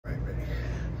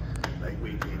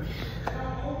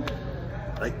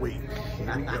Lightweight.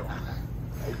 Here we go.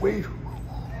 Lightweight.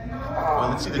 Well,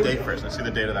 let's see the date first. Let's see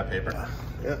the date of that paper.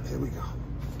 Yeah, here we go.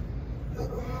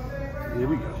 Here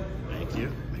we go. Thank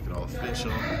you. Make it all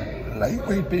official.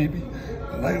 Lightweight, baby.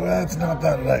 Well, that's not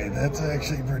that light. That's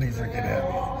actually pretty freaking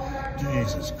heavy.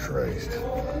 Jesus Christ.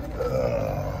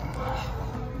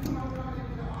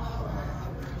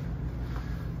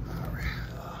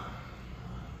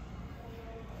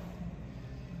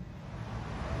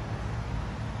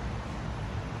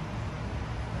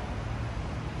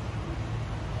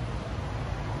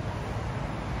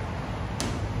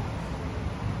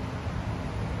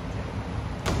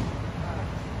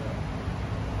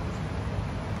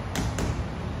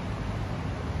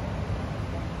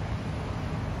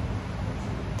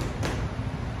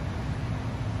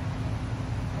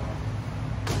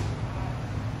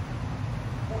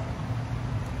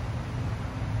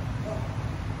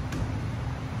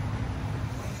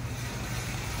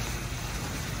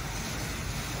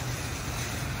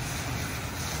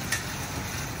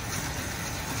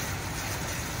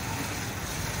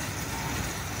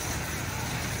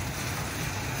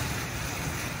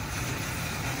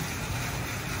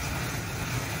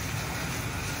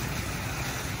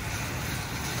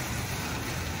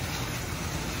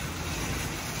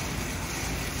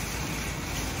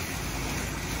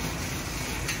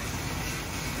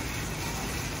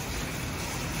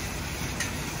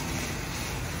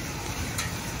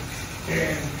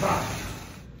 And five.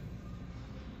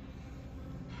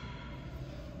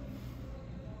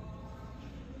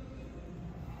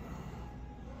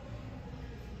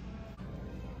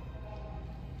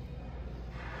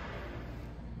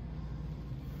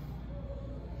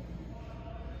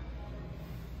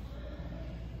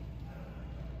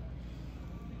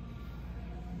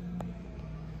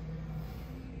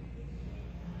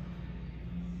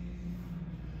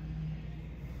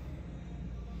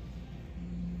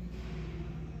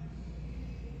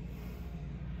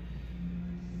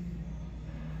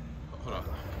 Hold on.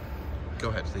 Go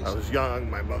ahead, please. I was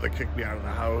young. My mother kicked me out of the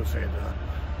house. I had to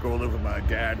go live with my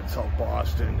dad in South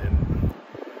Boston. And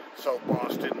South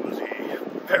Boston was a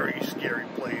very scary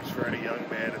place for any young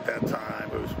man at that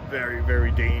time. It was very, very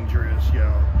dangerous. You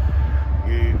know,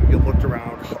 you looked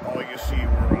around, all you see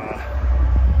were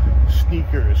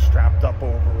sneakers strapped up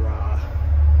over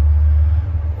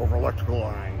electrical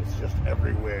lines, just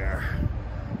everywhere.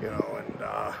 You know, and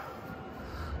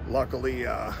luckily,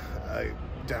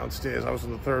 downstairs, I was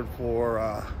on the third floor.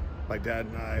 My dad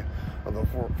and I, on the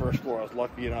first floor, I was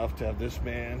lucky enough to have this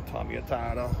man, Tommy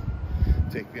Atato,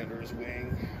 take me under his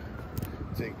wing,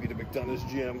 take me to McDonough's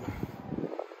gym,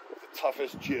 the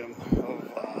toughest gym of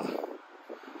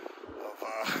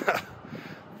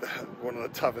one of the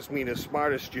toughest, meanest,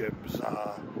 smartest gyms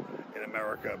in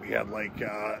America. We had like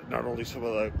not only some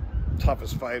of the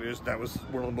toughest fighters, that was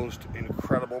one of the most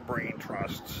incredible brain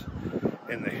trusts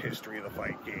in the history of the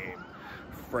fight game.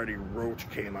 Freddie Roach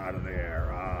came out of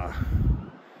there.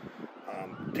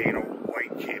 Dana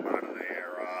White came out of there.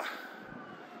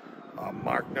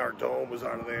 Mark Nardone was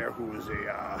out of there, who was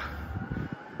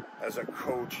as a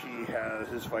coach,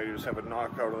 his fighters have a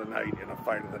knockout of the night and a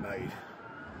fight of the night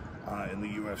in the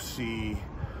UFC.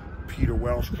 Peter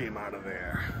Welch came out of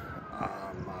there.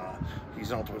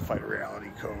 He's an Ultimate Fighter reality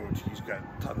coach. He's got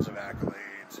tons of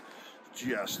accolades.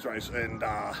 Just right. And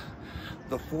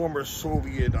the former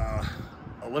Soviet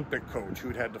Olympic coach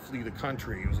who'd had to flee the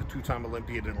country. He was a two-time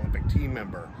Olympian and Olympic team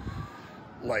member.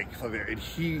 Like for there, and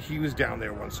he was down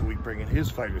there once a week bringing his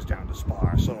fighters down to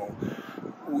spar. So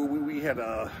we had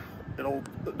an old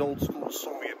school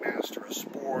Soviet master of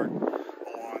sport,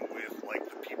 along with like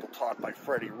the people taught by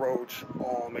Freddie Roach,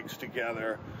 all mixed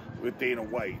together with Dana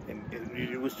White, and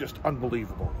it was just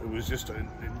unbelievable. It was just and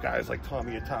guys like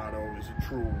Tommy Atato is a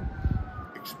true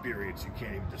experience you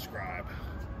can't even describe.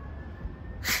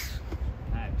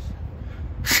 Nice.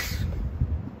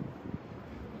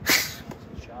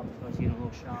 Sharp, I was getting a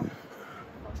little sharp.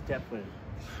 I'll step with it.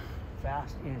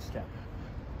 Fast and step.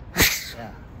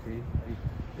 Yeah, see?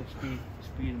 Good speed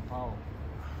and power.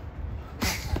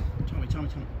 Tommy. Try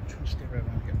to stay right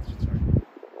around here. Sorry.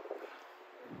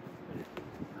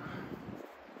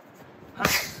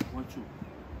 1, 2.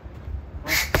 Oh,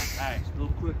 nice. A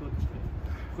little quick with the spin.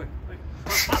 Quick.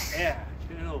 Yeah,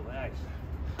 spin it over.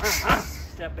 Nice.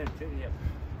 Step in, fit the hip.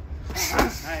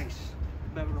 Nice.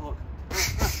 Remember the hook.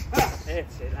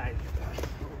 That's it. Nice.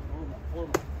 Hold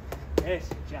on.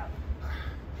 That's it. Job.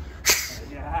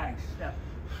 Nice. Step.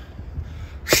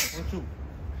 1, 2.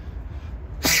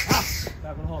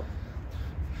 Back on the hook.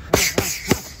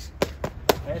 That's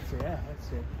it. Yeah, that's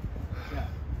it. Yeah.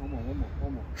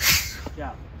 One more.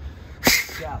 Jab.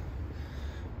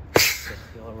 it.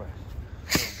 Feel the rest.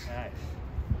 Good. Nice.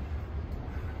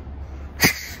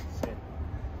 Sit.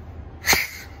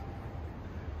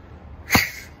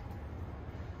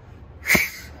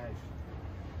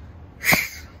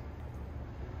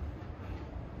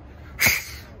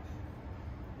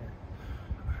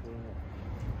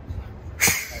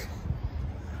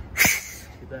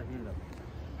 That in them.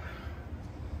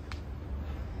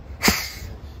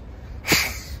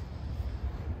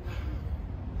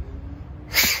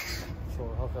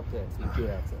 Shoulder hook up there, so you do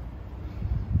that.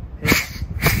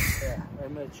 Yeah, right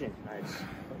in my chin. Nice.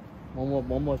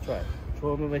 One more try.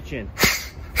 Throw him in my chin.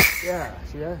 Yeah,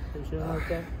 see that? See that like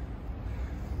that?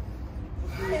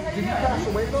 Did he pass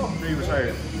away though? He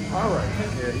retired. All right.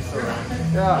 Yeah, he's still around.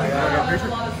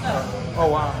 Yeah. Oh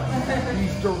wow.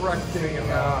 He's directing.